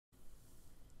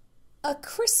A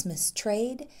Christmas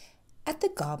trade at the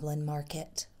Goblin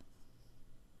market.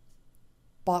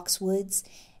 Boxwoods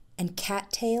and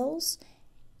cattails,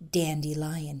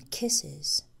 dandelion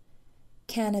kisses,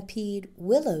 canopied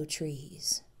willow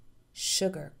trees,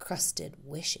 sugar-crusted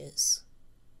wishes,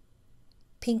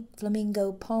 pink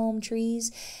flamingo palm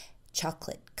trees,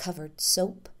 chocolate-covered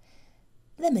soap,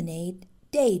 lemonade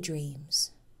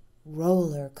daydreams,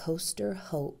 roller coaster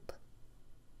hope,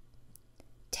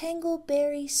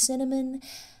 tangleberry cinnamon,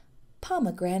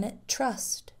 pomegranate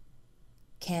trust,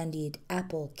 candied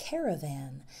apple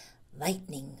caravan,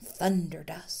 lightning thunder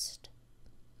dust,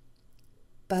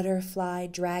 butterfly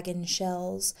dragon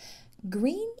shells,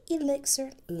 green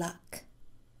elixir luck,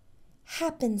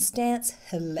 happenstance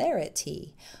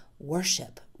hilarity,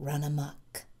 worship run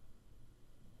amok,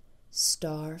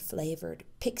 star-flavored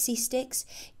pixie sticks,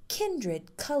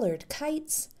 kindred colored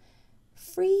kites,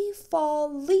 free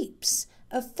fall leaps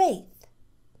of faith,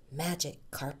 magic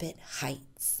carpet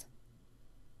heights,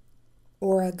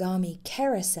 origami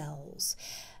carousels,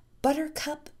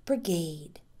 buttercup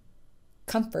brigade,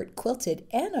 comfort quilted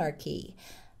anarchy,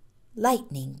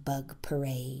 lightning bug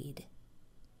parade,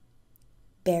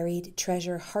 buried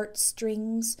treasure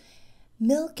heartstrings,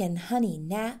 milk and honey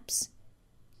naps,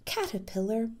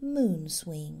 caterpillar moon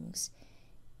swings,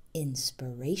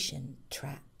 inspiration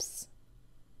traps.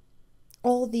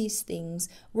 All these things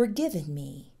were given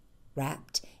me,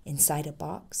 wrapped inside a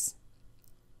box,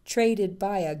 traded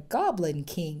by a goblin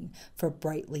king for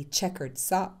brightly checkered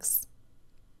socks.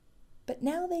 But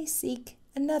now they seek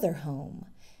another home,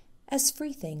 as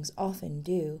free things often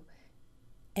do,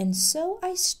 and so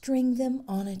I string them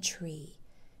on a tree,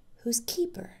 whose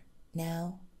keeper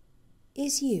now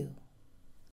is you.